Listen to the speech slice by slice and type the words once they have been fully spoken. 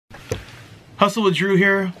Hustle with Drew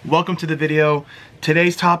here. Welcome to the video.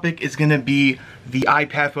 Today's topic is going to be the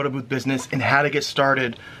iPad photo booth business and how to get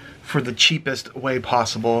started for the cheapest way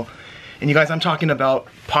possible. And you guys, I'm talking about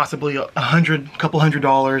possibly couple hundred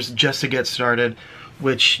dollars just to get started,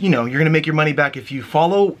 which, you know, you're going to make your money back if you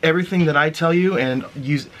follow everything that I tell you and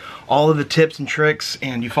use all of the tips and tricks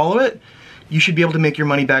and you follow it. You should be able to make your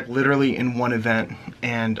money back literally in one event.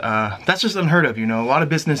 And that's just unheard of, you know. A lot of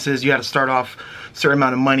businesses, you got to start off a certain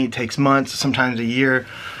amount of money. It takes months, sometimes a year.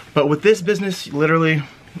 But with this business, literally,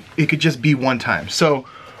 it could just be one time. So,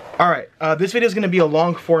 all right, this video is going to be a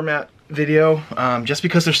long format video just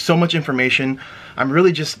because there's so much information. I'm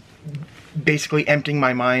really just basically emptying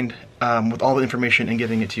my mind with all the information and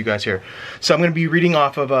giving it to you guys here. So I'm going to be reading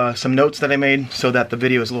off of some notes that I made so that the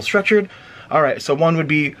video is a little structured. All right, so one would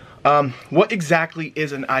be, what exactly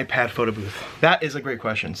is an iPad photo booth? That is a great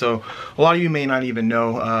question. So a lot of you may not even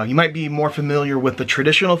know. You might be more familiar with the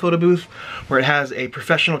traditional photo booth where it has a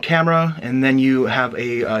professional camera and then you have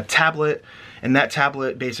a tablet, and that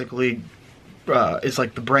tablet basically is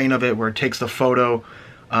like the brain of it, where it takes the photo,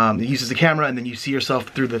 it uses the camera, and then you see yourself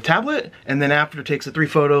through the tablet, and then after it takes the 3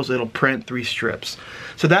 photos, it'll print 3 strips.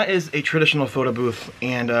 So that is a traditional photo booth.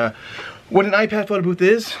 And what an iPad photo booth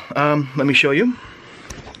is, let me show you.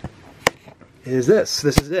 Is this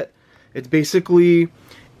is it. It's basically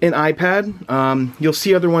an iPad. You'll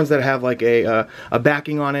see other ones that have like a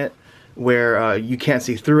backing on it where you can't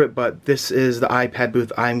see through it, but this is the iPad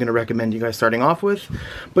booth I'm going to recommend you guys starting off with.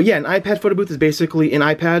 But yeah, an iPad photo booth is basically an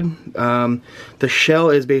iPad. The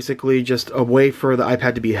shell is basically just a way for the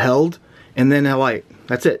iPad to be held, and then a light.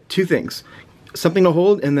 That's it. 2 things. Something to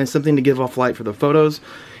hold and then something to give off light for the photos.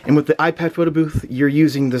 And with the iPad photo booth, you're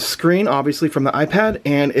using the screen, obviously, from the iPad,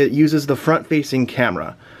 and it uses the front-facing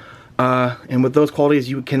camera. And with those qualities,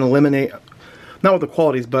 you can eliminate, not with the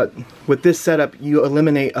qualities, but with this setup, you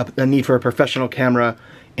eliminate a need for a professional camera.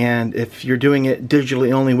 And if you're doing it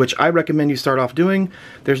digitally only, which I recommend you start off doing,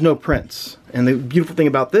 there's no prints. And the beautiful thing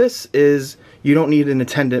about this is you don't need an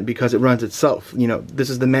attendant because it runs itself. You know, this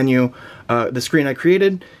is the menu, the screen I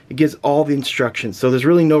created. It gives all the instructions. So there's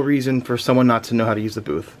really no reason for someone not to know how to use the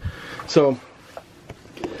booth. So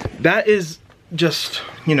that is just,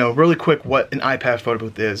 you know, really quick what an iPad photo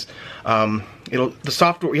booth is. The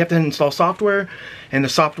software, you have to install software, and the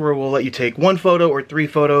software will let you take 1 photo or 3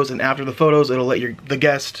 photos, and after the photos, it'll let the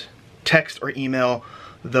guest text or email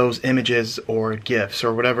those images or GIFs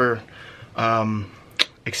or whatever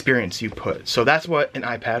experience you put. So that's what an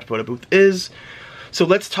iPad photo booth is. So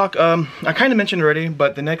let's talk, I kind of mentioned already,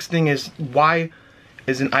 but the next thing is, why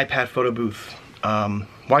is an iPad photo booth?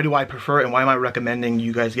 Why do I prefer it, and why am I recommending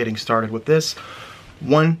you guys getting started with this?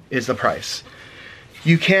 One is the price.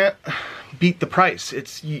 You can't beat the price.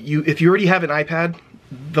 It's if you already have an iPad,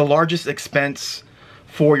 the largest expense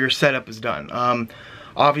for your setup is done.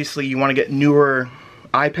 Obviously, you want to get newer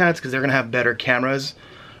iPads because they're going to have better cameras,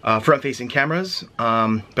 front-facing cameras.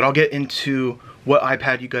 But I'll get into what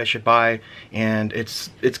iPad you guys should buy, and it's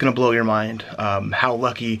going to blow your mind how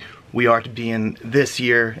lucky we are to be in this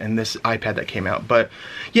year and this iPad that came out. But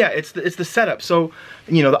yeah, it's the setup. So,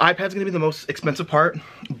 you know, the iPad's gonna be the most expensive part,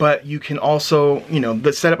 but you can also, you know,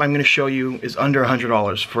 the setup I'm gonna show you is under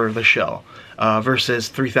 $100 for the shell versus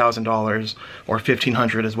 $3,000 or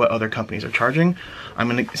 $1,500 is what other companies are charging. I'm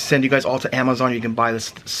gonna send you guys all to Amazon. You can buy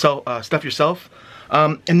this stuff yourself.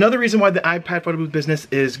 Another reason why the iPad photo booth business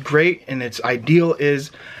is great and it's ideal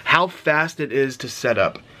is how fast it is to set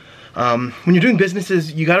up. When you're doing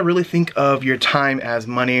businesses, you got to really think of your time as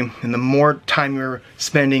money, and the more time you're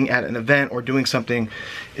spending at an event or doing something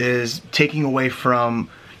is taking away from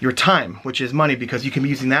your time, which is money, because you can be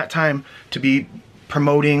using that time to be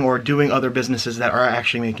promoting or doing other businesses that are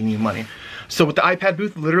actually making you money. So with the iPad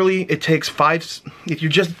booth, literally it takes if you're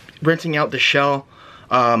just renting out the shell,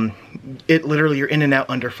 it literally, you're in and out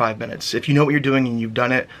under 5 minutes. If you know what you're doing and you've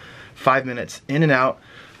done it, 5 minutes in and out.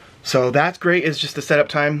 So that's great, is just the setup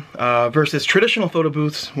time versus traditional photo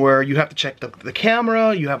booths where you have to check the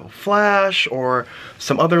camera, you have a flash or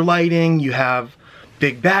some other lighting, you have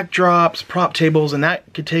big backdrops, prop tables, and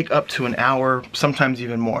that could take up to an hour, sometimes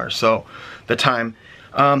even more, so the time.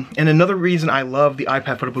 And another reason I love the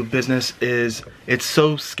iPad photo booth business is it's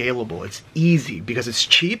so scalable. It's easy because it's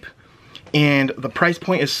cheap, and the price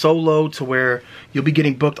point is so low to where you'll be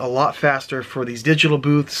getting booked a lot faster for these digital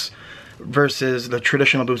booths versus the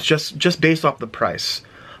traditional booths, just based off the price.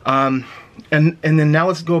 And then now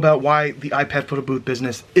let's go about why the iPad photo booth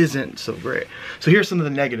business isn't so great. So here's some of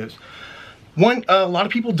the negatives. One, a lot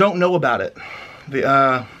of people don't know about it.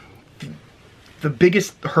 The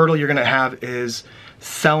biggest hurdle you're gonna have is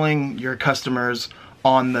selling your customers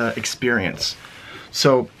on the experience.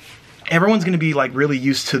 So everyone's gonna be like really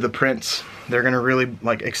used to the prints. They're gonna really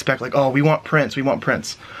like expect like, oh, we want prints, we want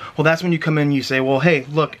prints. Well, that's when you come in and you say, well, hey,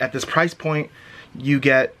 look, at this price point, you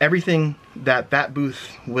get everything that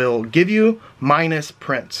booth will give you minus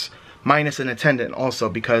prints, minus an attendant also,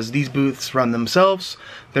 because these booths run themselves.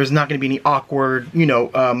 There's not gonna be any awkward, you know,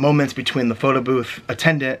 moments between the photo booth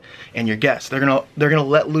attendant and your guests. They're gonna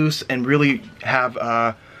let loose and really have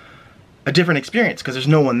a different experience because there's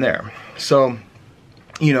no one there. So,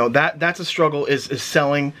 you know, that's a struggle, is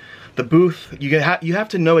selling the booth. You have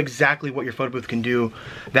to know exactly what your photo booth can do.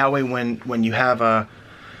 That way when you have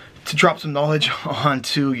to drop some knowledge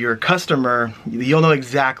onto your customer, you'll know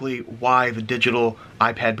exactly why the digital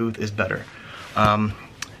iPad booth is better.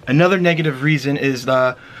 Another negative reason is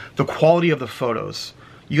the quality of the photos.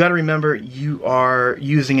 You got to remember, you are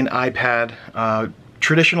using an iPad.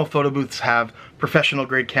 Traditional photo booths have professional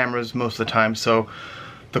grade cameras most of the time, so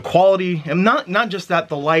the quality, and not just that,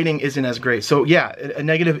 the lighting isn't as great. So yeah, a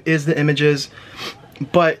negative is the images,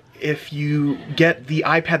 but if you get the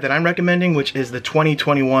iPad that I'm recommending, which is the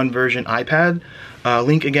 2021 version iPad,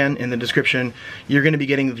 link again in the description, you're going to be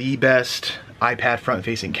getting the best iPad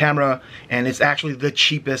front-facing camera, and it's actually the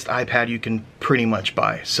cheapest iPad you can pretty much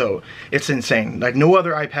buy. So it's insane. Like, no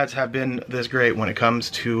other iPads have been this great when it comes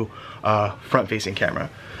to front-facing camera.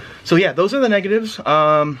 So yeah, those are the negatives.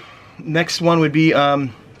 Next one would be,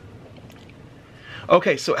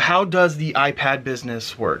 okay, so how does the iPad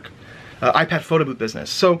business work? iPad photo booth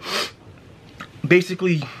business. So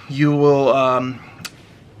basically, you will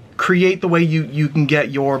create the way you can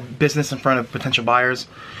get your business in front of potential buyers.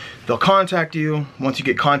 They'll contact you. Once you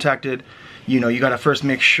get contacted, you know, you gotta first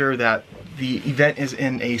make sure that the event is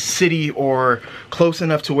in a city or close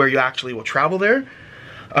enough to where you actually will travel there.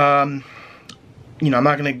 You know, I'm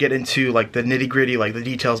not gonna get into like the nitty-gritty, like the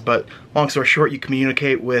details, but long story short, you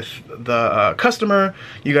communicate with the customer,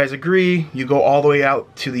 you guys agree, you go all the way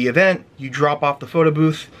out to the event, you drop off the photo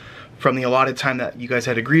booth from the allotted time that you guys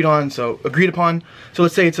had agreed upon. So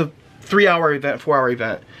let's say it's a 3-hour event, 4-hour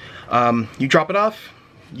event. You drop it off,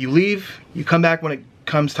 you leave, you come back when it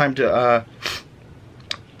comes time to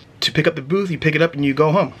pick up the booth, you pick it up and you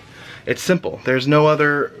go home. It's simple. There's no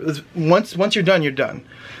other, once you're done, you're done.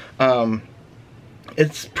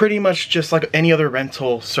 It's pretty much just like any other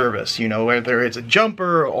rental service, you know, whether it's a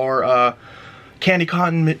jumper or a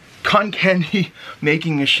cotton candy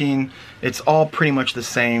making machine. It's all pretty much the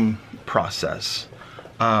same process.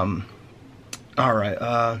 All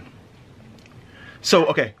right. So,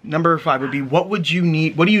 okay, number 5 would be, what do you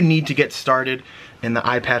need to get started in the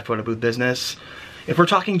iPad photo booth business? If we're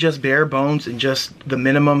talking just bare bones and just the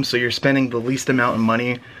minimum, so you're spending the least amount of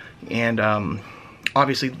money, and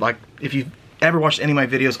obviously, like, if you've ever watched any of my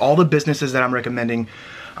videos, all the businesses that I'm recommending,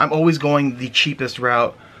 I'm always going the cheapest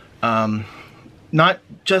route.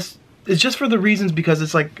 It's just for the reasons, because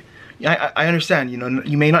it's like, I understand, you know,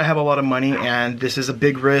 you may not have a lot of money and this is a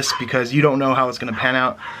big risk because you don't know how it's gonna pan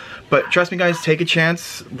out. But trust me guys, take a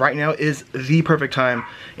chance. Right now is the perfect time.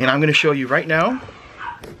 And I'm gonna show you right now,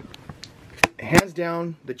 hands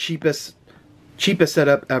down, the cheapest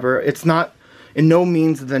setup ever. It's not in no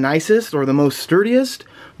means the nicest or the most sturdiest,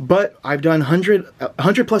 but I've done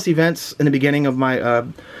 100 plus events in the beginning of my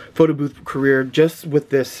photo booth career just with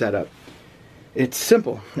this setup. It's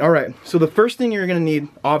simple. Alright, so the first thing you're going to need,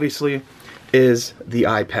 obviously, is the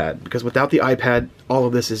iPad, because without the iPad, all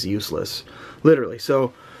of this is useless. Literally.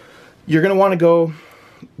 So you're going to want to go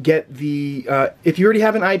get the, if you already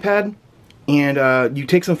have an iPad, and you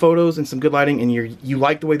take some photos and some good lighting, and you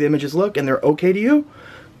like the way the images look, and they're okay to you,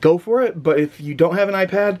 go for it. But if you don't have an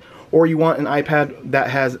iPad, or you want an iPad that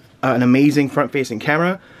has an amazing front-facing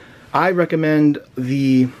camera, I recommend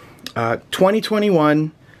the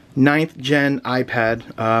 2021 9th Gen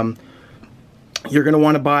iPad. You're going to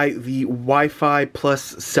want to buy the Wi-Fi plus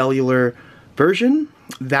cellular version.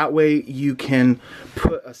 That way you can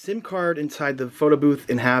put a SIM card inside the photo booth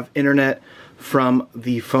and have internet from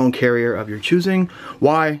the phone carrier of your choosing.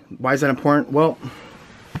 Why? Why is that important? Well,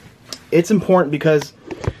 it's important because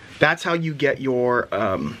that's how you get your,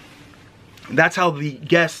 that's how the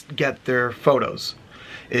guests get their photos,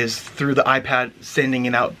 is through the iPad sending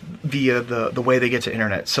it out via the way they get to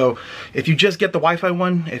internet. So if you just get the Wi-Fi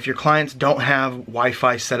one, if your clients don't have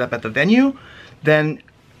Wi-Fi set up at the venue, then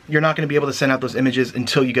you're not going to be able to send out those images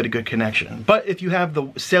until you get a good connection. But if you have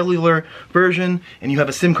the cellular version and you have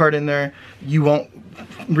a SIM card in there, you won't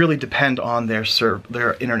really depend on their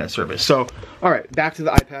internet service. So, all right, back to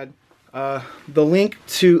the iPad. The link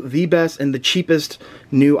to the best and the cheapest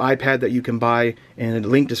new iPad that you can buy, and a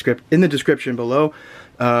link in the description below.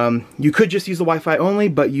 You could just use the Wi-Fi only,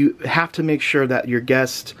 but you have to make sure that your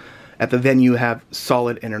guest at the venue have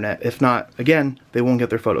solid internet. If not, again, they won't get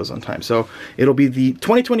their photos on time. So it'll be the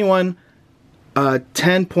 2021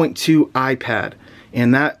 10.2 iPad.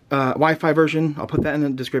 And that Wi-Fi version, I'll put that in the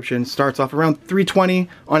description, starts off around $320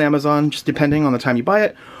 on Amazon, just depending on the time you buy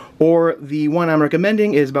it. Or the one I'm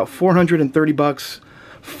recommending is about $430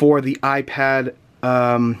 for the iPad,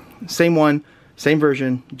 same one, same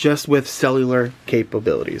version, just with cellular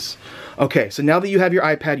capabilities. Okay, so now that you have your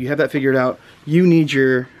iPad, you have that figured out, you need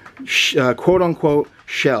your quote-unquote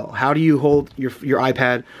shell. How do you hold your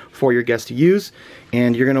iPad for your guests to use?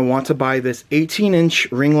 And you're gonna want to buy this 18-inch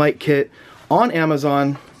ring light kit on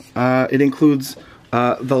Amazon. It includes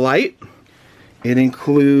the light. It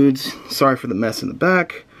includes, sorry for the mess in the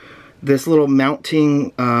back, this little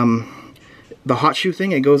mounting, the hot shoe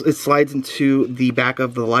thing. It slides into the back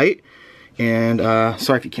of the light. And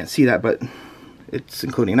sorry if you can't see that, but it's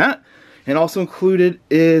including that. And also included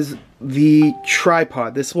is the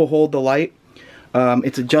tripod. This will hold the light.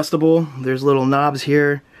 It's adjustable. There's little knobs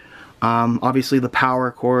here. Obviously the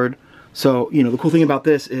power cord. So, you know, the cool thing about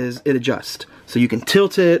this is it adjusts. So you can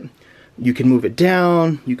tilt it, you can move it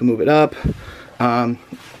down, you can move it up.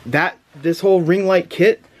 This whole ring light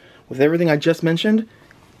kit, with everything I just mentioned,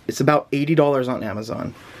 it's about $80 on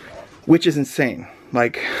Amazon, which is insane.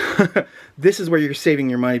 Like, this is where you're saving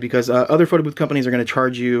your money, because other photo booth companies are going to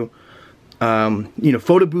charge you, you know,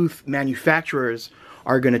 photo booth manufacturers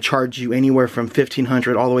are going to charge you anywhere from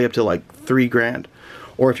 $1,500 all the way up to like $3 grand.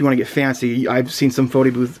 Or if you want to get fancy, I've seen some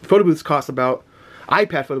photo booths cost about,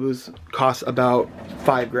 iPad photo booths cost about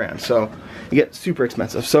 $5 grand. So you get super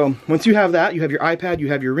expensive. So once you have that, you have your iPad, you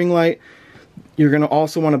have your ring light, you're going to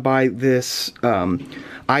also want to buy this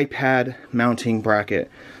iPad mounting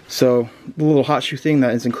bracket. So the little hot shoe thing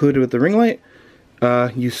that is included with the ring light,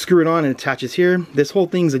 you screw it on and it attaches here. This whole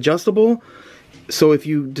thing's adjustable. So if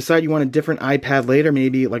you decide you want a different iPad later,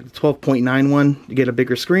 maybe like the 12.9 one, to get a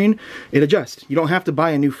bigger screen, it adjusts. You don't have to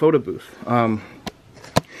buy a new photo booth. And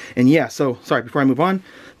yeah, so sorry, before I move on,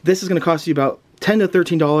 this is going to cost you about $10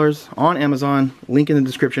 to $13 on Amazon. Link in the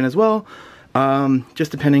description as well,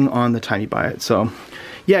 just depending on the time you buy it. So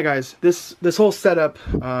yeah, guys, this whole setup,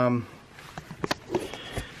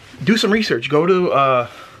 do some research. Go to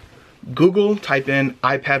Google, type in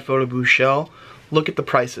iPad photo booth shell. Look at the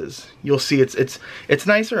prices. You'll see it's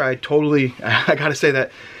nicer. I gotta say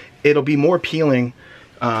that it'll be more appealing,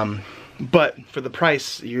 but for the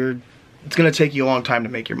price, it's gonna take you a long time to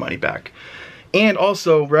make your money back. And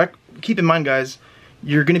also, keep in mind, guys,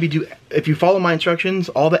 you're gonna be if you follow my instructions,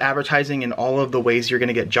 all the advertising and all of the ways you're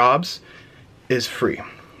gonna get jobs is free.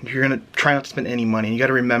 You're gonna try not to spend any money. You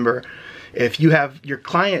gotta remember, if you have your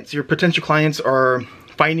clients, your potential clients are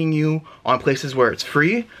finding you on places where it's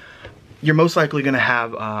free, you're most likely going to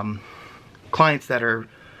have clients that are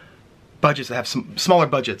budgets that have some smaller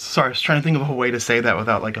budgets. Sorry, I was trying to think of a way to say that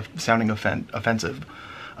without like sounding offensive.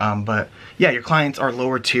 But yeah, your clients are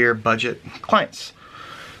lower tier budget clients.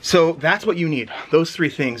 So that's what you need. Those three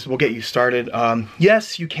things will get you started.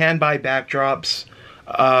 Yes, you can buy backdrops.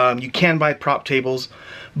 You can buy prop tables,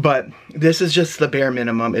 but this is just the bare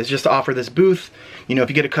minimum. It's just to offer this booth. You know, if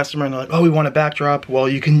you get a customer and they're like, oh, we want a backdrop, well,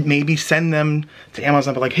 you can maybe send them to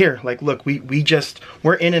Amazon, but like, here, like, look,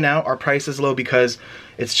 we're in and out. Our price is low because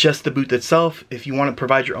it's just the booth itself. If you want to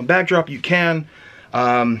provide your own backdrop, you can.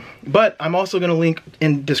 But I'm also going to link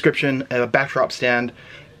in description a backdrop stand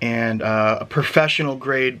and a professional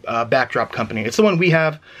grade backdrop company. It's the one we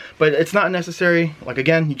have, but it's not necessary. Like,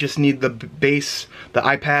 again, you just need the base, the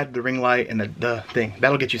iPad, the ring light, and the thing.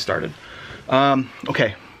 That'll get you started.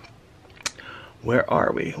 Okay, where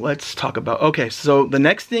are we? Let's talk about, okay, so the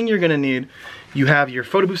next thing you're gonna need, you have your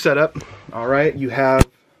photo booth setup, all right? You have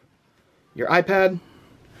your iPad,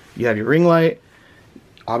 you have your ring light.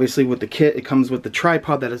 Obviously with the kit, it comes with the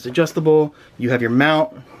tripod that is adjustable. You have your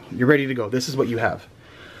mount, you're ready to go. This is what you have.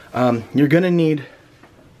 You're gonna need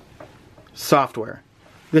software.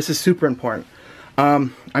 This is super important.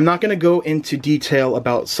 I'm not gonna go into detail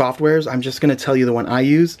about softwares. I'm just gonna tell you the one I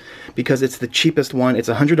use because it's the cheapest one. It's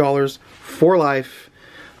 $100 for life.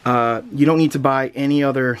 You don't need to buy any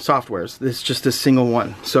other softwares. This is just a single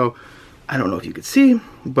one. So I don't know if you could see,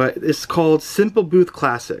 but it's called Simple Booth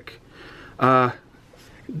Classic. Other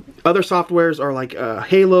softwares are like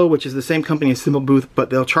Halo, which is the same company as Simple Booth,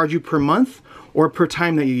 but they'll charge you per month or per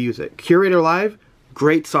time that you use it. Curator Live,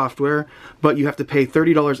 great software, but you have to pay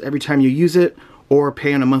 $30 every time you use it, or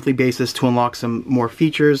pay on a monthly basis to unlock some more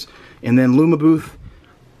features. And then Luma Booth,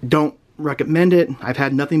 don't recommend it. I've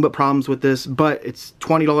had nothing but problems with this, but it's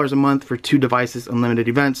 $20 a month for 2 devices, unlimited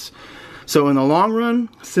events. So in the long run,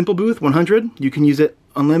 Simple Booth 100, you can use it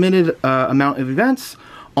unlimited amount of events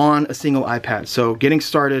on a single iPad. So getting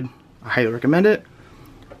started, I highly recommend it.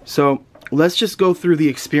 So let's just go through the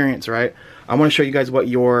experience, right? I want to show you guys what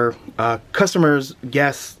your customers,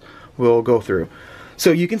 guests will go through.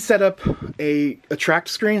 So you can set up a track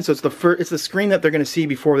screen. So it's the screen that they're going to see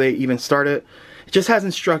before they even start it. It just has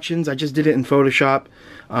instructions. I just did it in Photoshop.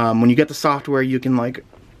 When you get the software, you can like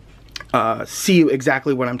see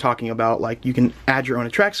exactly what I'm talking about. Like you can add your own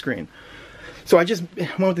track screen. So I just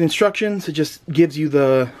went with the instructions. It just gives you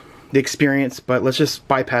the experience, but let's just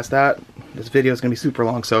bypass that. This video is going to be super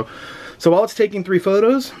long. So while it's taking 3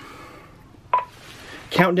 photos,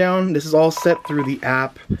 countdown, this is all set through the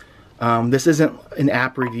app. This isn't an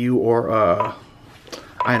app review or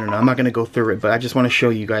I don't know, I'm not going to go through it, but I just want to show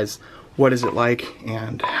you guys what is it like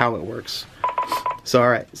and how it works. So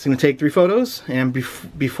alright, it's going to take 3 photos, and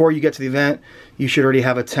before you get to the event, you should already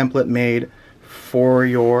have a template made for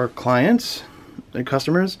your clients and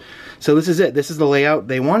customers. So this is it. This is the layout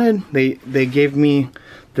they wanted. They gave me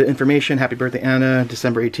the information. Happy birthday, Anna,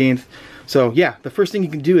 December 18th. So yeah, the first thing you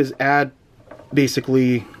can do is add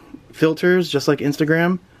basically filters, just like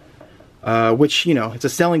Instagram, which, you know, it's a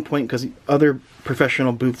selling point because other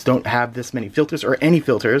professional booths don't have this many filters or any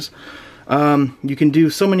filters. You can do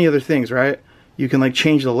so many other things, right? You can like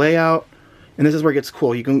change the layout, and this is where it gets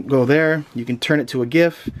cool. You can go there, you can turn it to a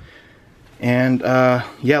GIF, and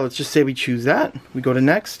yeah, let's just say we choose that. We go to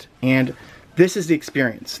next, and this is the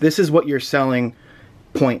experience. This is what your selling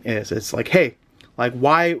point is. It's like, hey, like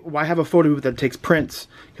why have a photo booth that takes prints?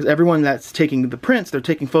 Because everyone that's taking the prints, they're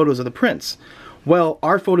taking photos of the prints. Well,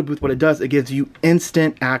 our photo booth, what it does, it gives you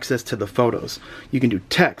instant access to the photos. You can do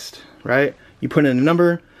text, right? You put in a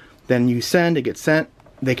number, then you send, it gets sent.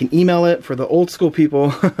 They can email it for the old school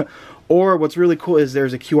people. Or what's really cool is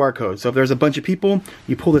there's a QR code. So if there's a bunch of people,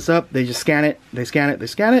 you pull this up, they just scan it, they scan it, they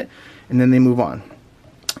scan it, and then they move on.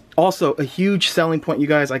 Also, a huge selling point, you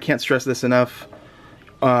guys, I can't stress this enough.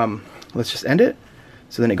 Let's just end it.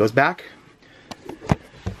 So then it goes back.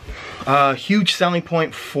 Huge selling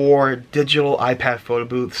point for digital iPad photo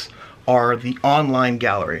booths are the online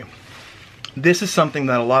gallery. This is something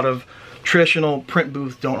that a lot of traditional print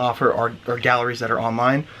booths don't offer, or galleries that are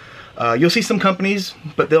online. You'll see some companies,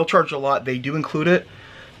 but they'll charge a lot. They do include it,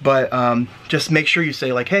 but just make sure you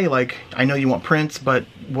say like, hey, like I know you want prints, but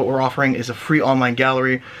what we're offering is a free online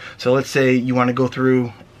gallery. So let's say you want to go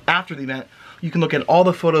through after the event, you can look at all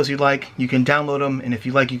the photos you like, you can download them, and if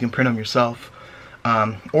you like, you can print them yourself.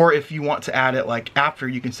 Or if you want to add it like after,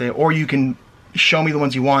 you can say, or you can show me the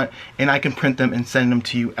ones you want and I can print them and send them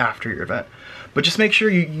to you after your event. But just make sure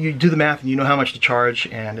you do the math and you know how much to charge,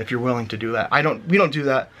 and if you're willing to do that. We don't do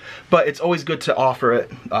that, but it's always good to offer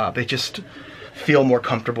it. They just feel more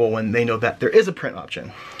comfortable when they know that there is a print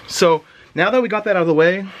option. So now that we got that out of the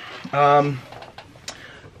way,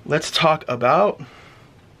 let's talk about,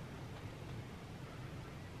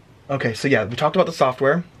 okay, so yeah, we talked about the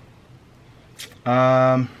software.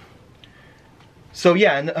 So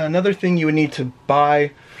yeah, another thing you would need to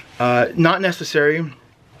buy, not necessary,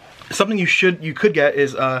 something you could get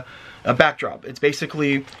is a backdrop. It's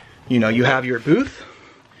basically, you know, you have your booth,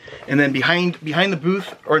 and then behind the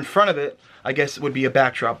booth, or in front of it, I guess it would be a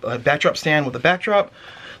backdrop stand with a backdrop.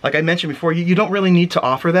 Like I mentioned before, you don't really need to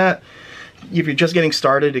offer that. If you're just getting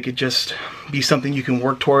started, it could just be something you can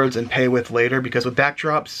work towards and pay with later, because with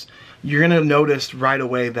backdrops, you're gonna notice right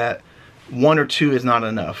away that 1 or 2 is not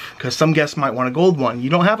enough, because some guests might want a gold one. You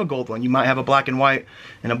don't have a gold one. You might have a black and white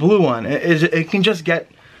and a blue one. It can just get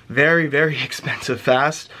very, very expensive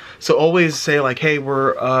fast. So always say like, hey,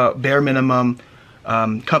 we're a bare minimum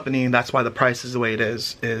company, and that's why the price is the way it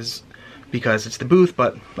is because it's the booth.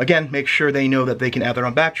 But again, make sure they know that they can add their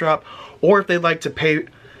own backdrop, or if they'd like to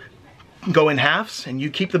go in halves and you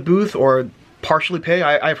keep the booth, or partially pay.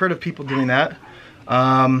 I've heard of people doing that.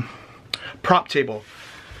 Prop table.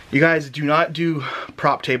 You guys do not do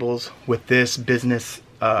prop tables with this business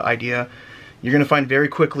idea. You're gonna find very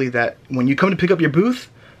quickly that when you come to pick up your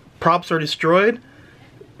booth, props are destroyed,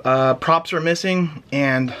 props are missing,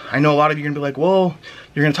 and I know a lot of you are gonna be like, well,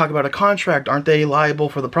 you're gonna talk about a contract, aren't they liable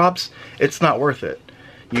for the props? It's not worth it.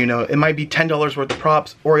 You know, it might be $10 worth of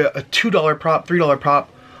props, or a $2 prop, $3 prop,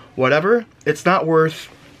 whatever. It's not worth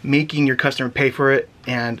making your customer pay for it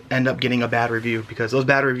and end up getting a bad review, because those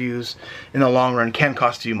bad reviews in the long run can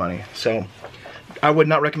cost you money. So I would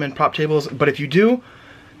not recommend prop tables, but if you do,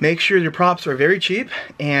 make sure your props are very cheap,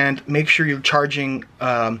 and make sure you're charging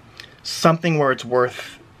something where it's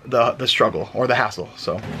worth the struggle or the hassle.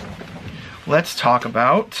 So let's talk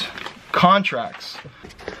about contracts.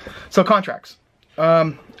 So contracts.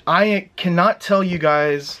 I cannot tell you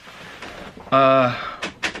guys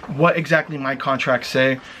what exactly my contracts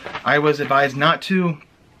say. I was advised not to.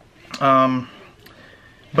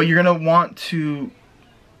 but you're gonna want to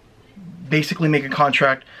basically make a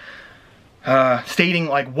contract stating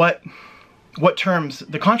like what terms.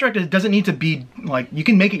 The contract doesn't need to be like, you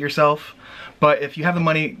can make it yourself, but if you have the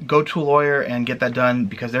money, go to a lawyer and get that done,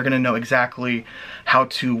 because they're gonna know exactly how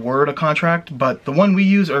to word a contract. But the one we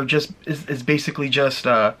use is basically just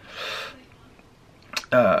a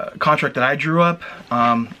contract that I drew up.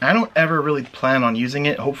 I don't ever really plan on using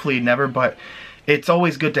it, hopefully never, but it's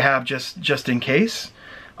always good to have just in case.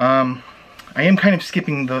 I am kind of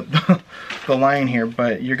skipping the line here,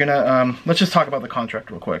 but you're gonna, let's just talk about the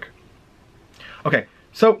contract real quick. Okay,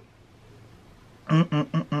 so,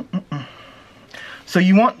 so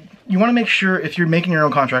you want to make sure, if you're making your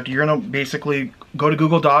own contract, you're gonna basically go to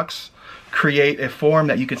Google Docs, create a form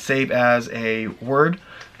that you could save as a Word.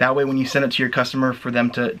 That way when you send it to your customer for them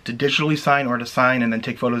to digitally sign, or to sign and then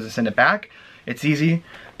take photos and send it back, it's easy.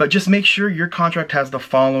 But just make sure your contract has the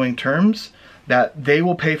following terms: that they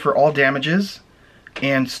will pay for all damages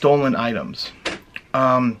and stolen items.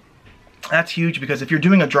 That's huge, because if you're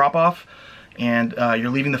doing a drop-off and you're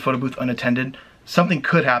leaving the photo booth unattended, something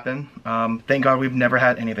could happen. Thank God we've never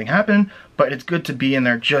had anything happen, but it's good to be in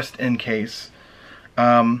there just in case.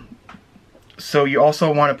 So you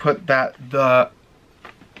also want to put that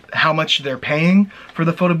how much they're paying for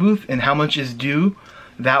the photo booth and how much is due.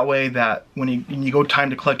 That way that when you go time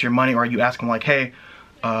to collect your money, or you ask them like, hey,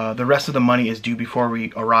 the rest of the money is due before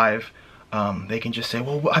we arrive, they can just say,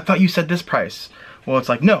 well, I thought you said this price. Well, it's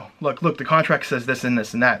like, no, look, the contract says this and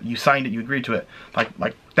this and that. You signed it, you agreed to it.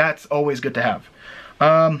 Like that's always good to have.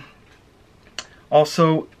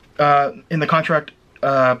 Also, in the contract,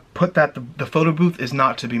 put that the photo booth is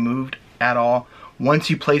not to be moved at all. Once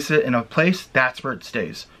you place it in a place, that's where it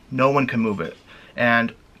stays. No one can move it.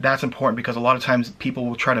 And that's important, because a lot of times people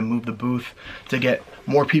will try to move the booth to get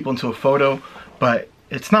more people into a photo, but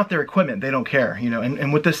it's not their equipment. They don't care, you know.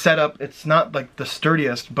 And with this setup, it's not like the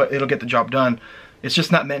sturdiest, but it'll get the job done. It's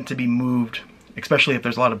just not meant to be moved, especially if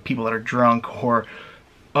there's a lot of people that are drunk, or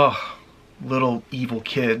little evil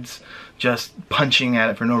kids just punching at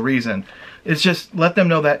it for no reason. It's just, let them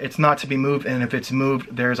know that it's not to be moved, and if it's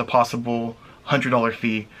moved, there's a possible $100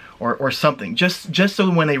 fee or something. Just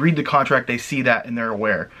so when they read the contract, they see that and they're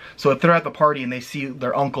aware. So if they're at the party and they see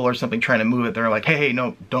their uncle or something trying to move it, they're like, hey,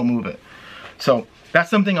 no, don't move it. So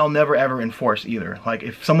that's something I'll never ever enforce either. Like,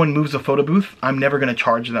 if someone moves a photo booth, I'm never gonna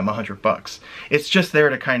charge them $100. It's just there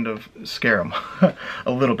to kind of scare them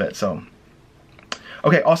a little bit. So,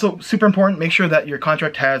 okay, also super important, make sure that your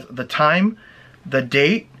contract has the time, the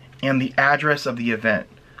date, and the address of the event.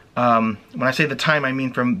 When I say the time, I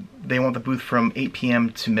mean they want the booth from 8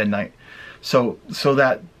 p.m. to midnight. So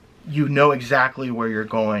that you know exactly where you're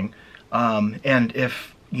going. And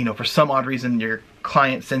if, you know, for some odd reason your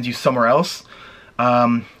client sends you somewhere else,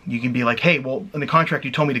 you can be like, hey, well, in the contract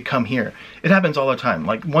you told me to come here. It happens all the time.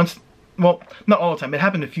 Like once, well, not all the time, it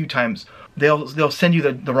happened a few times. They'll send you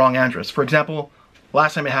the wrong address. For example,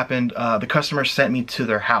 last time it happened, the customer sent me to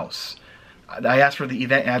their house. I asked for the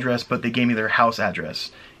event address, but they gave me their house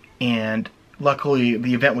address. And luckily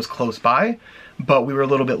the event was close by, but we were a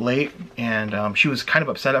little bit late, and she was kind of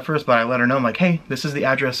upset at first, but I let her know, I'm like, hey, this is the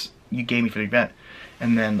address you gave me for the event.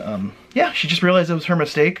 And then, yeah, she just realized it was her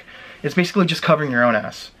mistake. It's basically just covering your own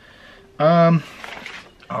ass.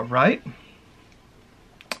 All right.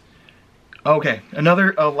 Okay,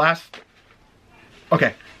 another,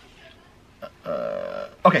 okay.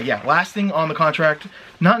 Okay, yeah, last thing on the contract,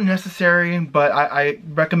 not necessary, but I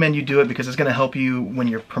recommend you do it because it's going to help you when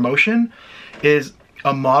your promotion is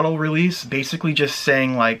a model release, basically just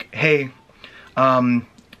saying like, hey,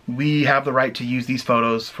 we have the right to use these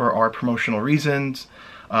photos for our promotional reasons,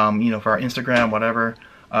 you know, for our Instagram, whatever.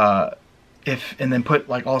 And then put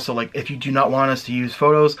like, also like, if you do not want us to use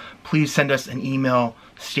photos, please send us an email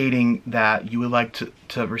stating that you would like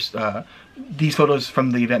these photos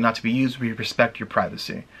from the event not to be used. We respect your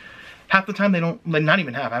privacy. Half the time they don't, like, not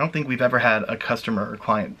even half. I don't think we've ever had a customer or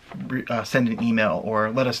client send an email or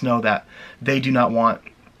let us know that they do not want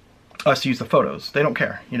us to use the photos. They don't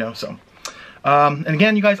care, you know, so. And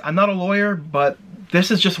again, you guys, I'm not a lawyer, but this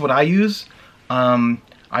is just what I use.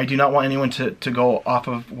 I do not want anyone to go off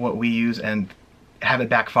of what we use and have it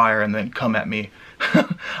backfire and then come at me.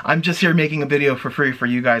 I'm just here making a video for free for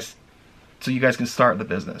you guys, so you guys can start the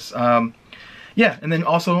business. Yeah, and then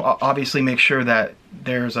also obviously make sure that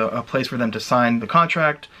there's a place for them to sign the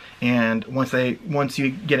contract, and once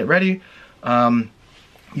you get it ready,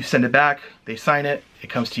 you send it back, they sign it, it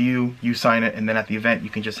comes to you, you sign it, and then at the event you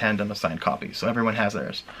can just hand them a signed copy, so everyone has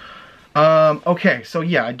theirs. Okay, so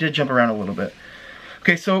yeah, I did jump around a little bit.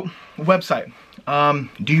 Okay, so website.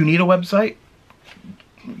 Do you need a website?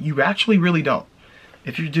 You actually really don't.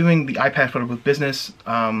 if you're doing the iPad photo booth business,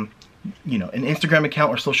 you know, an Instagram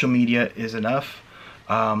account or social media is enough.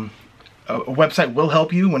 A website will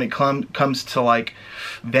help you when it comes to like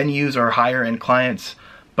venues or higher end clients,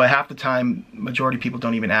 but half the time, majority of people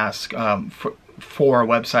don't even ask for a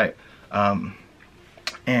website.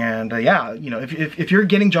 Yeah, you know, if you're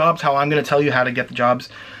getting jobs, how I'm going to tell you how to get the jobs,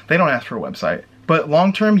 they don't ask for a website. But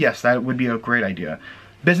long term, yes, that would be a great idea.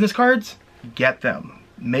 Business cards, get them.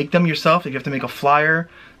 Make them yourself. If you have to make a flyer,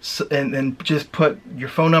 and just put your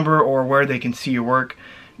phone number or where they can see your work.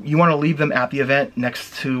 You want to leave them at the event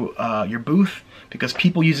next to your booth, because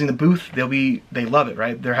people using the booth, they love it,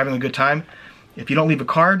 right? They're having a good time. If you don't leave a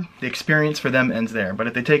card, the experience for them ends there. But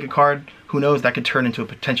if they take a card, who knows, that could turn into a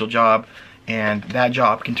potential job, and that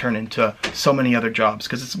job can turn into so many other jobs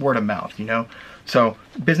because it's word of mouth, you know? So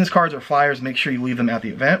business cards or flyers, make sure you leave them at the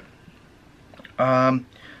event.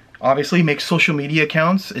 Obviously, make social media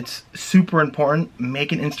accounts. It's super important.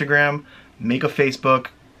 Make an Instagram, make a Facebook,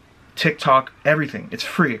 TikTok, everything. It's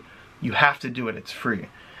free. You have to do it. It's free.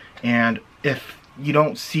 And if you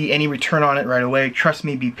don't see any return on it right away, trust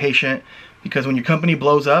me, be patient, because when your company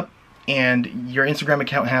blows up and your Instagram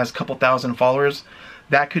account has a couple thousand followers,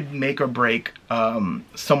 that could make or break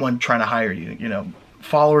someone trying to hire you. You know,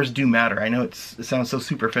 followers do matter. I know it sounds so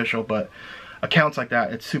superficial, but accounts like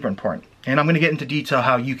that, it's super important. And I'm going to get into detail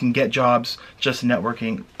how you can get jobs just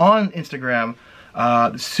networking on Instagram.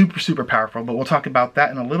 Super, super powerful, but we'll talk about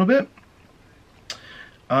that in a little bit.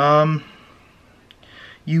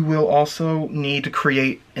 You will also need to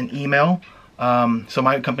create an email. So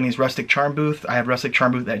my company is Rustic Charm Booth. I have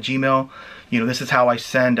rusticcharbooth@gmail.com. You know, this is how I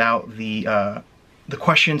send out the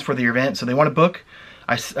questions for the event. So they want to book.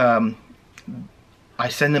 I send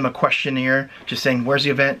them a questionnaire just saying, where's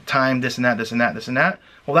the event, time, this and that, this and that, this and that.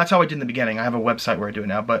 Well, that's how I did in the beginning. I have a website where I do it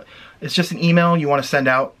now, but it's just an email you want to send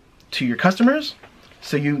out to your customers.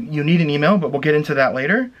 So you need an email, but we'll get into that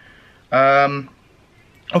later.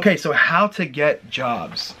 Okay, so how to get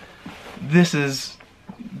jobs. This is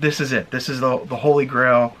it. This is the holy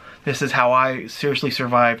grail. This is how I seriously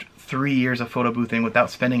survived 3 years of photo boothing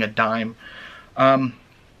without spending a dime. OfferUp.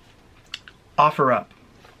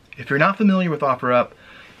 If you're not familiar with OfferUp,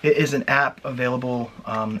 it is an app available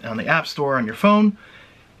on the App Store on your phone.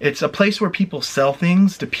 It's a place where people sell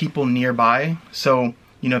things to people nearby. So,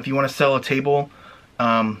 you know, if you want to sell a table,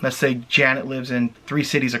 let's say Janet lives in 3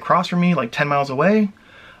 cities across from me, like 10 miles away.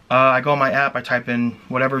 I go on my app, I type in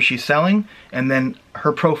whatever she's selling, and then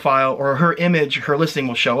her profile or her image, her listing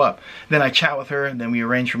will show up. Then I chat with her, and then we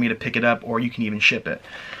arrange for me to pick it up, or you can even ship it.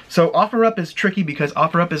 So OfferUp is tricky because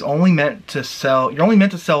OfferUp is only meant to sell, you're only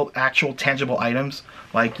meant to sell actual tangible items,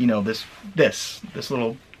 like, you know, this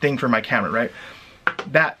little thing for my camera, right?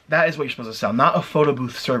 That is what you're supposed to sell, not a photo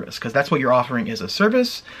booth service, because that's what you're offering is a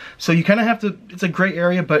service. So you kind of have to, it's a gray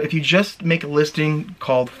area, but if you just make a listing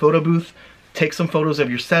called photo booth, take some photos of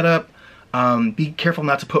your setup, be careful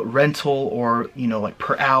not to put rental or, you know, like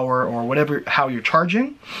per hour or whatever, how you're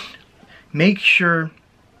charging. Make sure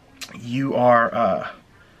you are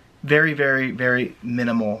very, very, very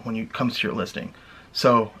minimal when it comes to your listing.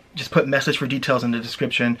 So just put message for details in the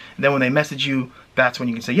description. And then when they message you, that's when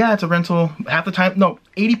you can say, yeah, it's a rental. Half the time, no,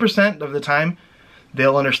 80% of the time,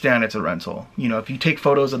 they'll understand it's a rental. You know, if you take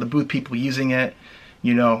photos of the booth people using it,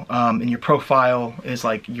 you know, and your profile is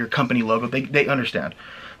like your company logo, they understand.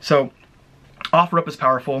 So OfferUp is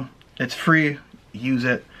powerful. It's free. Use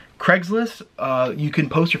it. Craigslist, you can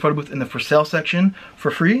post your photo booth in the for sale section for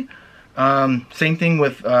free. Same thing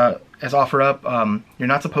with as OfferUp. You're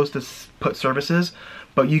not supposed to put services,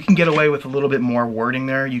 but you can get away with a little bit more wording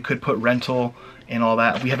there. You could put rental and all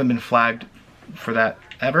that. We haven't been flagged for that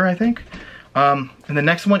ever, I think. And the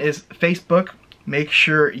next one is Facebook. Make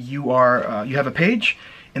sure you are you have a page,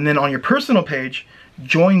 and then on your personal page,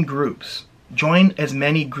 join groups. Join as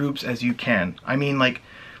many groups as you can. I mean, like,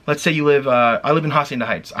 let's say you live, I live in Hacienda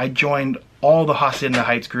Heights. I joined all the Hacienda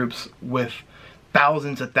Heights groups with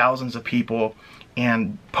thousands of people,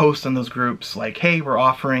 and post in those groups like, hey, we're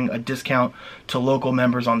offering a discount to local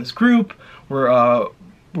members on this group. We're a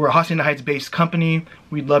Hacienda Heights based company.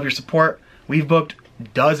 We'd love your support. We've booked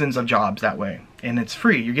dozens of jobs that way, and it's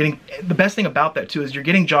free. You're getting, the best thing about that too is you're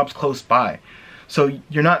getting jobs close by. So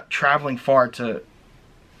you're not traveling far to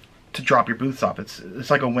drop your booths off. It's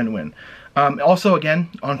like a win-win. Also, again,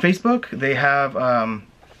 on Facebook, they have a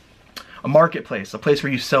marketplace, a place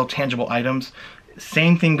where you sell tangible items.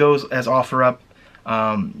 Same thing goes as OfferUp.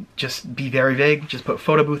 Just be very vague. Just put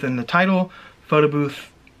photo booth in the title, photo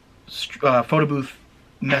booth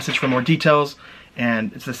message for more details,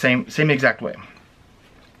 and it's the same exact way.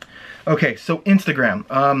 Okay, so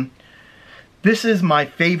Instagram. This is my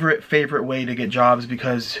favorite way to get jobs,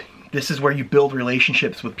 because this is where you build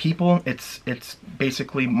relationships with people. It's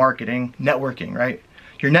basically marketing, networking, right?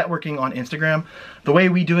 You're networking on Instagram. The way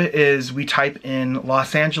we do it is we type in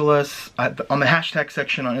Los Angeles on the hashtag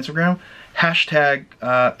section on Instagram, hashtag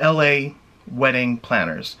LA wedding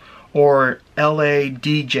planners, or LA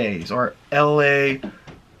DJs, or LA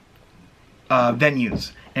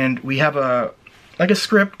venues. And we have a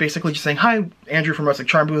script basically just saying, hi, Andrew from Rustic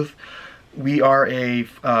Charm Booth. We are a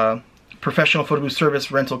professional photo booth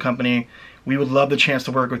service rental company. We would love the chance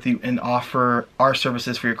to work with you and offer our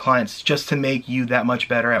services for your clients just to make you that much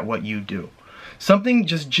better at what you do. Something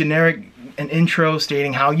just generic, an intro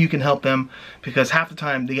stating how you can help them, because half the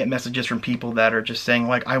time they get messages from people that are just saying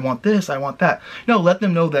like, I want this, I want that. No, let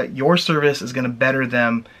them know that your service is going to better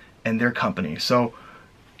them and their company. So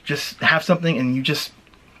just have something, and you just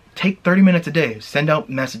take 30 minutes a day, send out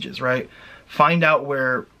messages, right? Find out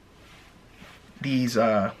where these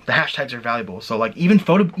the hashtags are valuable. So like even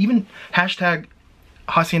hashtag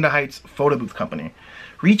Hacienda Heights Photo Booth Company.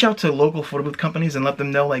 Reach out to local photo booth companies and let them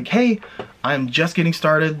know like, hey, I'm just getting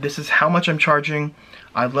started. This is how much I'm charging.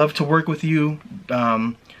 I'd love to work with you.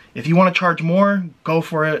 If you want to charge more, go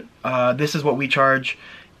for it. This is what we charge.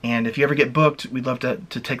 And if you ever get booked, we'd love to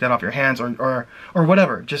take that off your hands, or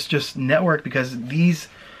whatever. Just network, because these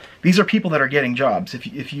are people that are getting jobs.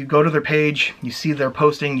 If you go to their page, you see they're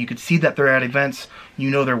posting, you could see that they're at events,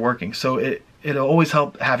 you know they're working. So it'll always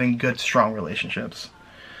help having good, strong relationships.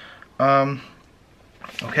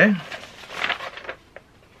 Okay.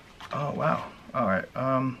 Oh, wow. All right.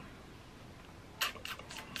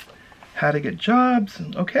 How to get jobs.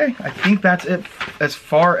 Okay. I think that's it as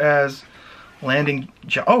far as landing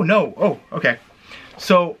job. Oh, no. Oh, okay.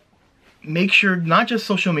 So make sure, not just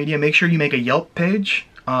social media, make sure you make a Yelp page.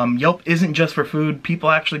 Yelp isn't just for food. People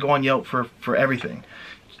actually go on Yelp for everything.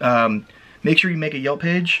 Make sure you make a Yelp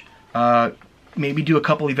page. Maybe do a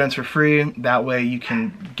couple events for free. That way you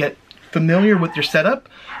can get familiar with your setup,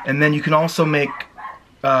 and then you can also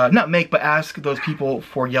but ask those people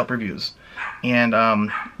for Yelp reviews. And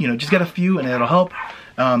just get a few, and it'll help.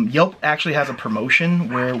 Yelp actually has a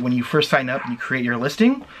promotion where when you first sign up and you create your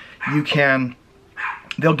listing,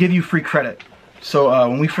 they'll give you free credit. So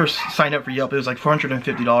when we first signed up for Yelp, it was like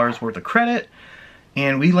 $450 worth of credit,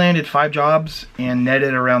 and we landed 5 jobs and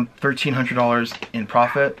netted around $1,300 in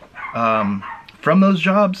profit from those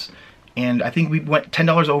jobs. And I think we went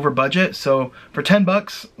 $10 over budget. So for 10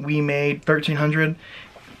 bucks, we made $1,300.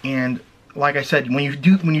 And like I said, when you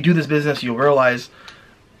do this business, you'll realize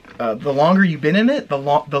the longer you've been in it, the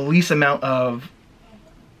least amount of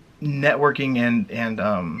networking and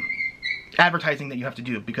advertising that you have to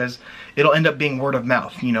do, because it'll end up being word of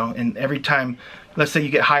mouth, and every time, let's say you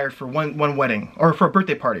get hired for one wedding or for a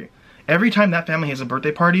birthday party, every time that family has a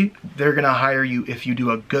birthday party, they're gonna hire you if you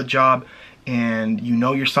do a good job and you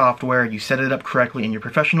know your software, you set it up correctly, and you're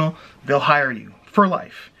professional. They'll hire you for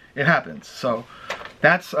life. It happens. So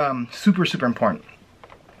that's super important.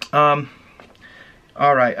 All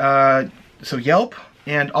right, so Yelp,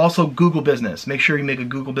 and also Google Business. Make sure you make a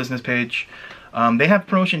Google Business page. They have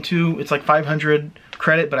promotion too. It's like 500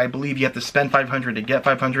 credit, but I believe you have to spend 500 to get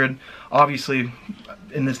 500. Obviously,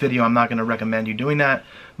 in this video, I'm not going to recommend you doing that,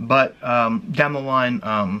 but down the line,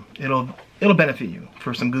 it'll benefit you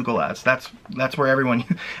for some Google ads. That's where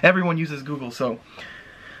everyone uses Google. So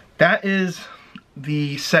that is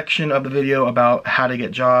the section of the video about how to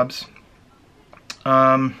get jobs.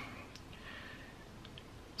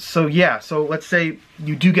 So yeah, so let's say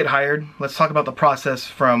you do get hired. Let's talk about the process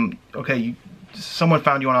from, okay, someone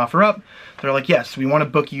found you on OfferUp. They're like, yes, we want to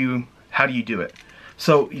book you. How do you do it?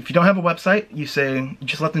 So if you don't have a website, you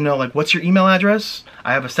just let them know, like, what's your email address?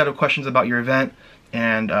 I have a set of questions about your event,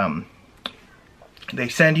 and they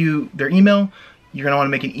send you their email. You're gonna want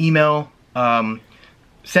to make an email,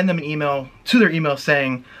 send them an email to their email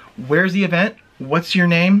saying, where's the event? What's your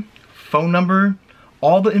name? Phone number?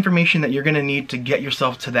 All the information that you're gonna need to get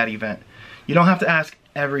yourself to that event. You don't have to ask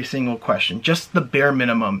every single question, just the bare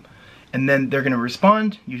minimum. And then they're gonna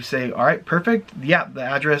respond. You say, all right, perfect. Yeah, the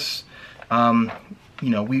address,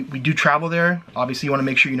 we do travel there. Obviously you wanna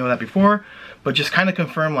make sure you know that before, but just kind of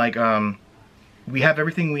confirm, like, we have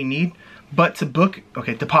everything we need. But to book,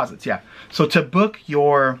 okay, deposits, yeah. So to book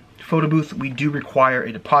your photo booth, we do require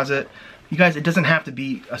a deposit. You guys, it doesn't have to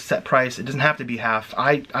be a set price. It doesn't have to be half.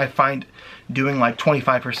 I find doing like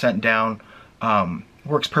 25% down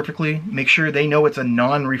works perfectly. Make sure they know it's a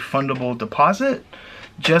non-refundable deposit,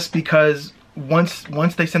 just because once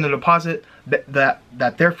they send a deposit,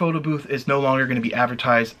 that their photo booth is no longer going to be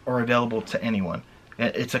advertised or available to anyone.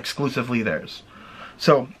 It's exclusively theirs.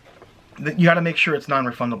 So you got to make sure it's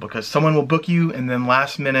non-refundable, because someone will book you and then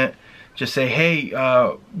last minute just say, hey,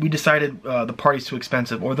 we decided the party's too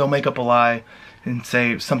expensive, or they'll make up a lie and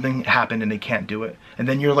say something happened and they can't do it, and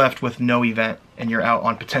then you're left with no event and you're out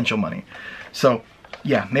on potential money. So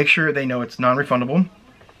yeah, make sure they know it's non-refundable.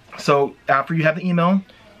 So after you have the email,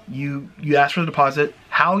 you ask for the deposit.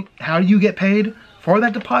 How do you get paid for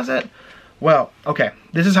that deposit? Well, okay,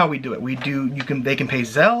 this is how we do it. They can pay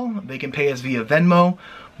Zelle, they can pay us via Venmo,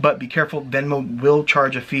 but be careful, Venmo will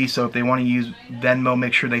charge a fee. So if they want to use Venmo,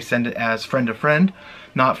 make sure they send it as friend to friend,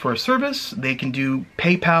 not for a service. They can do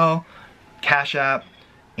PayPal, Cash App,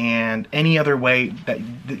 and any other way that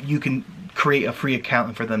you can create a free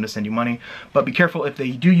account for them to send you money. But be careful, if they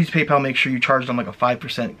do use PayPal, make sure you charge them like a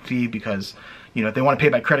 5% fee, because you know, if they want to pay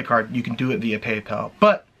by credit card, you can do it via PayPal,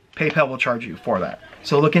 but PayPal will charge you for that.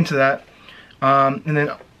 So look into that. And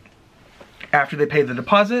then after they pay the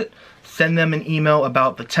deposit, send them an email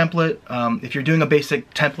about the template. If you're doing a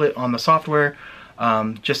basic template on the software,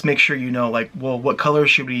 just make sure you know, like, well, what colors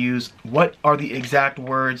should we use? What are the exact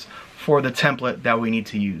words for the template that we need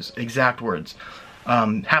to use? Exact words.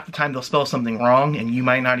 Half the time they'll spell something wrong and you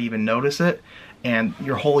might not even notice it, and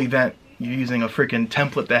your whole event, you're using a freaking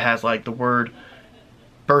template that has like the word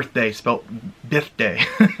birthday spelled birthday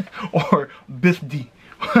or birthday.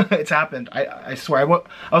 It's happened. I swear.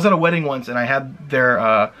 I was at a wedding once and I had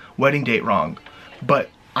their wedding date wrong,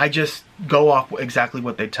 but I just go off exactly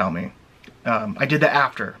what they tell me. I did that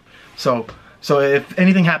after. So if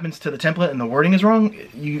anything happens to the template and the wording is wrong,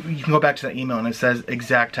 you can go back to that email and it says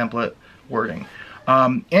exact template wording.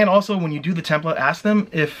 And also when you do the template, ask them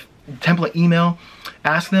if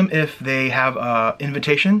they have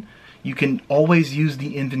invitation. You can always use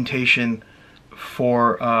the invitation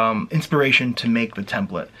for inspiration to make the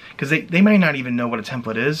template, because they might not even know what a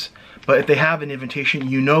template is, but if they have an invitation,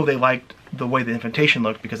 you know they liked the way the invitation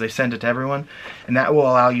looked because they send it to everyone, and that will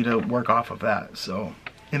allow you to work off of that. So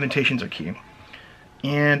invitations are key.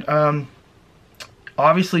 And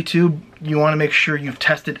obviously too, you want to make sure you've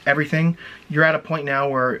tested everything. You're at a point now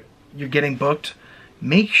where you're getting booked.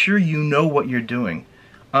 Make sure you know what you're doing.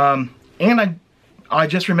 And I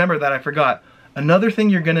just remembered that I forgot. Another thing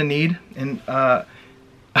you're gonna need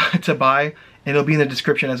to buy, and it'll be in the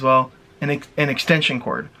description as well, an extension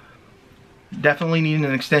cord. Definitely need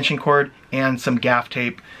an extension cord and some gaff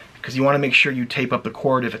tape, because you want to make sure you tape up the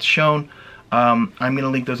cord if it's shown. I'm gonna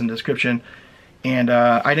link those in the description. And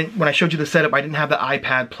when I showed you the setup, I didn't have the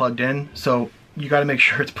iPad plugged in, so you got to make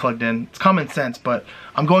sure it's plugged in. It's common sense, but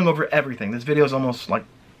I'm going over everything. This video is almost like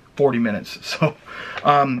 40 minutes, so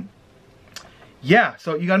yeah,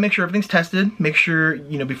 so you got to make sure everything's tested. Make sure,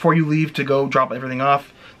 you know, before you leave to go drop everything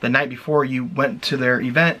off, the night before you went to their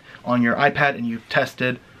event on your iPad and you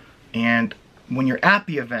tested. And when you're at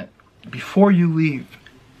the event, before you leave,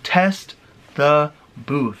 test the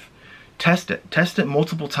booth. Test it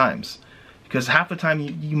multiple times, because half the time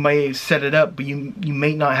you may set it up, but you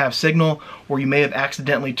may not have signal, or you may have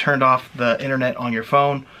accidentally turned off the internet on your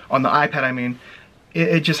phone, on the iPad I mean.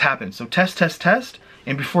 It just happens. So test,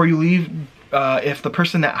 and before you leave, if the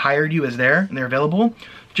person that hired you is there and they're available,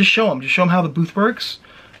 just show them how the booth works.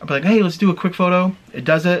 I'll be like, hey, let's do a quick photo. It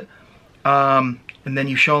does it, and then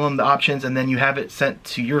you show them the options, and then you have it sent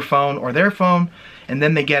to your phone or their phone, and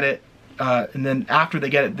then they get it, and then after they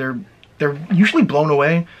get it, they're usually blown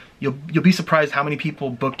away. You'll be surprised how many people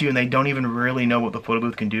booked you and they don't even really know what the photo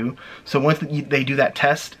booth can do. So once they do that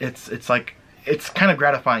test, it's like, it's kind of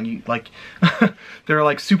gratifying. You like they're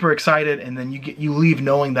like super excited, and then you leave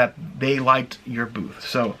knowing that they liked your booth.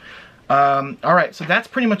 So all right, so that's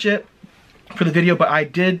pretty much it for the video, but I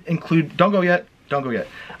did include, don't go yet,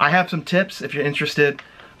 I have some tips if you're interested,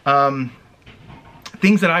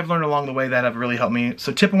 things that I've learned along the way that have really helped me.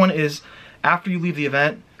 So tip 1 is, after you leave the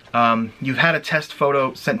event, you've had a test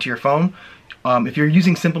photo sent to your phone. If you're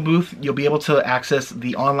using Simple Booth, you'll be able to access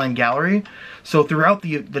the online gallery. So throughout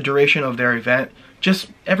the duration of their event,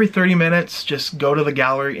 just every 30 minutes, just go to the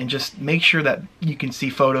gallery and just make sure that you can see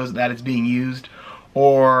photos that it's being used,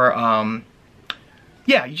 or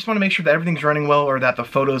yeah, you just want to make sure that everything's running well, or that the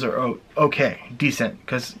photos are okay, decent,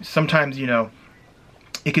 because sometimes, you know,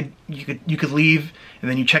 you could leave and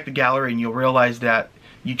then you check the gallery and you'll realize that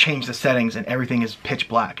you change the settings and everything is pitch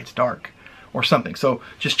black, it's dark or something. So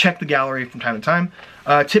just check the gallery from time to time.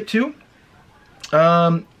 Tip 2,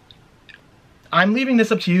 I'm leaving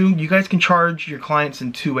this up to you. You guys can charge your clients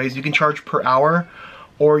in 2 ways. You can charge per hour,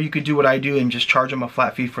 or you could do what I do and just charge them a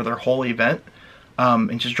flat fee for their whole event,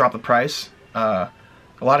 and just drop the price. A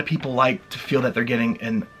lot of people like to feel that they're getting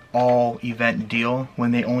an all event deal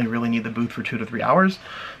when they only really need the booth for 2 to 3 hours.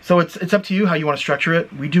 So it's up to you how you want to structure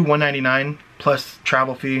it. We do $199 plus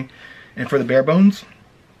travel fee, and for the bare bones.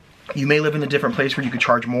 You may live in a different place where you could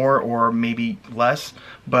charge more or maybe less,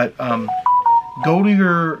 but go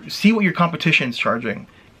to see what your competition's charging.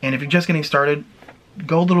 And if you're just getting started,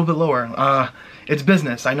 go a little bit lower. It's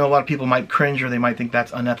business. I know a lot of people might cringe or they might think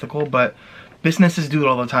that's unethical, but businesses do it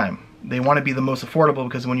all the time. They want to be the most affordable,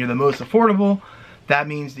 because when you're the most affordable, that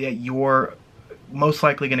means that you're most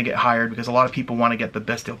likely going to get hired, because a lot of people want to get the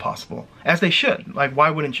best deal possible, as they should. Like, why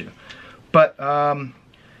wouldn't you? But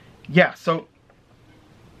yeah, so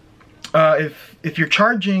if you're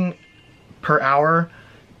charging per hour,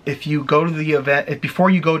 if you go to the event, before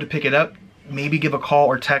you go to pick it up, maybe give a call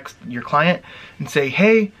or text your client and say,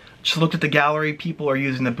 hey, just looked at the gallery, people are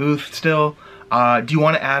using the booth still. Do you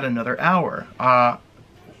want to add another hour?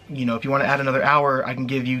 You know, if you want to add another hour, I can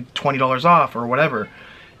give you $20 off or whatever.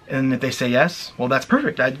 And if they say yes, well, that's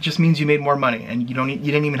perfect. That just means you made more money, and you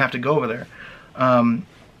didn't even have to go over there.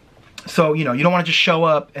 So, you know, you don't want to just show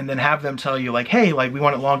up and then have them tell you like, hey, like, we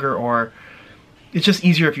want it longer, or it's just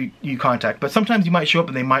easier if you contact. But sometimes you might show up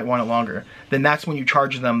and they might want it longer. Then that's when you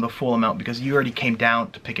charge them the full amount, because you already came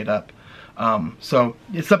down to pick it up. So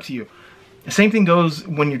it's up to you. The same thing goes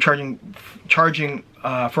when you're charging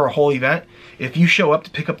for a whole event. If you show up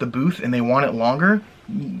to pick up the booth and they want it longer,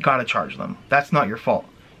 you gotta charge them. That's not your fault.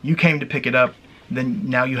 You came to pick it up, then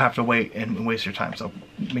now you have to wait and waste your time. So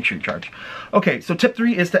make sure you charge. Okay, so tip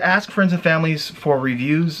 3 is to ask friends and families for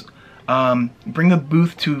reviews. Bring the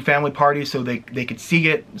booth to family parties so they could see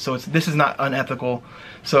it. So this is not unethical.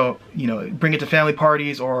 So, you know, bring it to family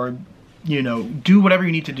parties, or, you know, do whatever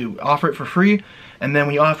you need to do. Offer it for free, and then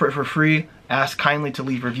when you offer it for free, ask kindly to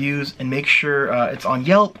leave reviews, and make sure it's on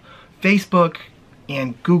Yelp, Facebook,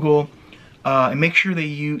 and Google, and make sure that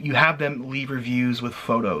you have them leave reviews with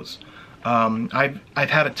photos. I've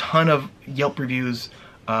had a ton of Yelp reviews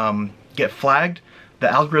get flagged.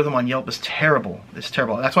 The algorithm on Yelp is terrible. It's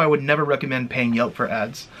terrible. That's why I would never recommend paying Yelp for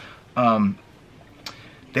ads.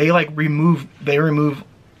 They remove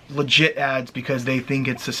legit ads because they think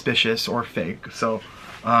it's suspicious or fake. So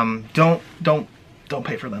don't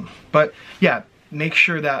pay for them. But yeah, make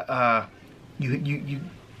sure that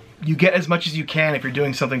you get as much as you can if you're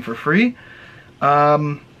doing something for free.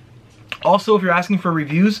 Also, if you're asking for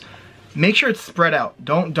reviews, make sure it's spread out.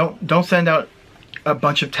 Don't send out a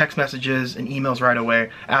bunch of text messages and emails right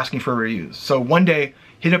away asking for reviews. So one day,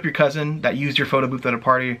 hit up your cousin that used your photo booth at a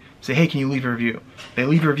party, say, hey, can you leave a review? They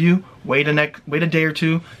leave a review, wait a day or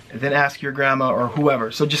two, and then ask your grandma or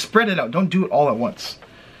whoever. So just spread it out. Don't do it all at once.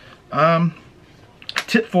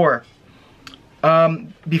 Tip 4,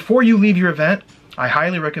 before you leave your event, I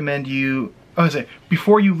highly recommend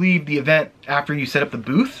before you leave the event, after you set up the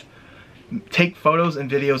booth, take photos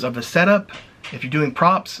and videos of the setup. If you're doing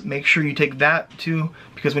props, make sure you take that too,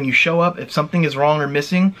 because when you show up, if something is wrong or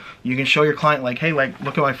missing, you can show your client like, hey, like,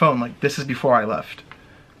 look at my phone, like, this is before I left.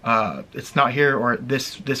 It's not here, or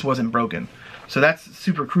this wasn't broken. So that's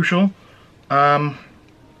super crucial.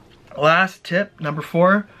 Last tip, number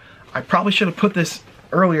 4, I probably should have put this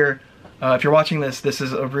earlier. If you're watching this, this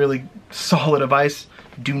is a really solid advice.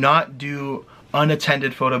 Do not do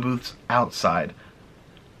unattended photo booths outside.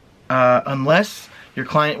 Unless your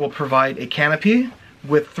client will provide a canopy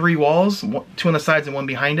with 3 walls, 2 on the sides and 1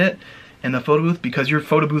 behind it, in the photo booth, because your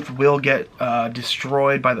photo booth will get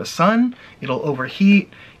destroyed by the sun. It'll overheat,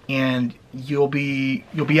 and you'll be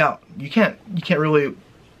out. You can't really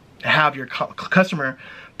have your customer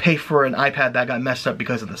pay for an iPad that got messed up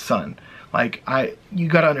because of the sun. Like, you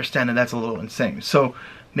gotta understand that that's a little insane. So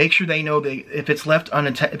make sure they know that if it's left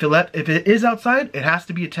unattended, if it is outside, it has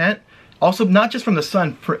to be a tent. Also, not just from the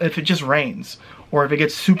sun, if it just rains, or if it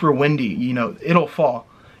gets super windy, you know, it'll fall.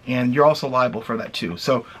 And you're also liable for that too.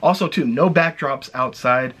 So also too, no backdrops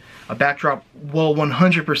outside. A backdrop will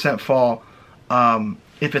 100% fall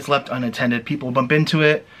if it's left unattended. People bump into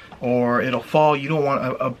it, or it'll fall. You don't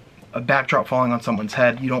want a backdrop falling on someone's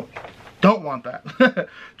head. You don't want that.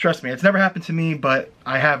 Trust me, it's never happened to me, but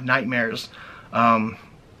I have nightmares of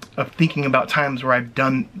thinking about times where I've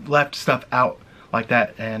left stuff out like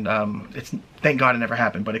that, and thank God it never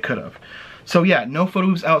happened, but it could have. So yeah, no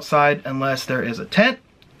photos outside unless there is a tent,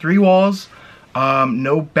 3 walls,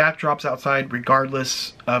 no backdrops outside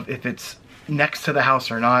regardless of if it's next to the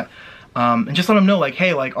house or not. And just let them know, like,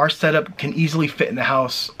 hey, like, our setup can easily fit in the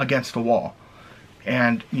house against the wall.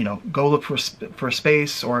 And, you know, go look for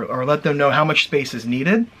space, or let them know how much space is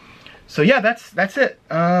needed. So yeah, that's it.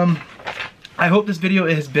 I hope this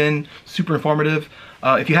video has been super informative.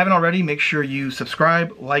 If you haven't already, make sure you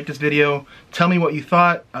subscribe, like this video, tell me what you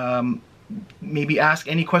thought, maybe ask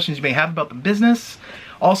any questions you may have about the business.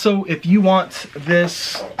 Also, if you want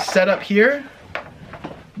this setup here,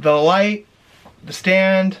 the light, the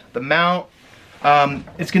stand, the mount,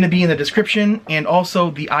 it's going to be in the description, and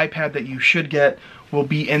also the iPad that you should get will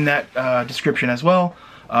be in that description as well.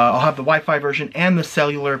 I'll have the Wi-Fi version and the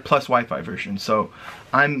cellular plus Wi-Fi version. So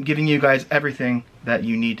I'm giving you guys everything that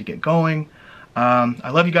you need to get going. I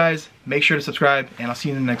love you guys. Make sure to subscribe, and I'll see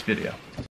you in the next video.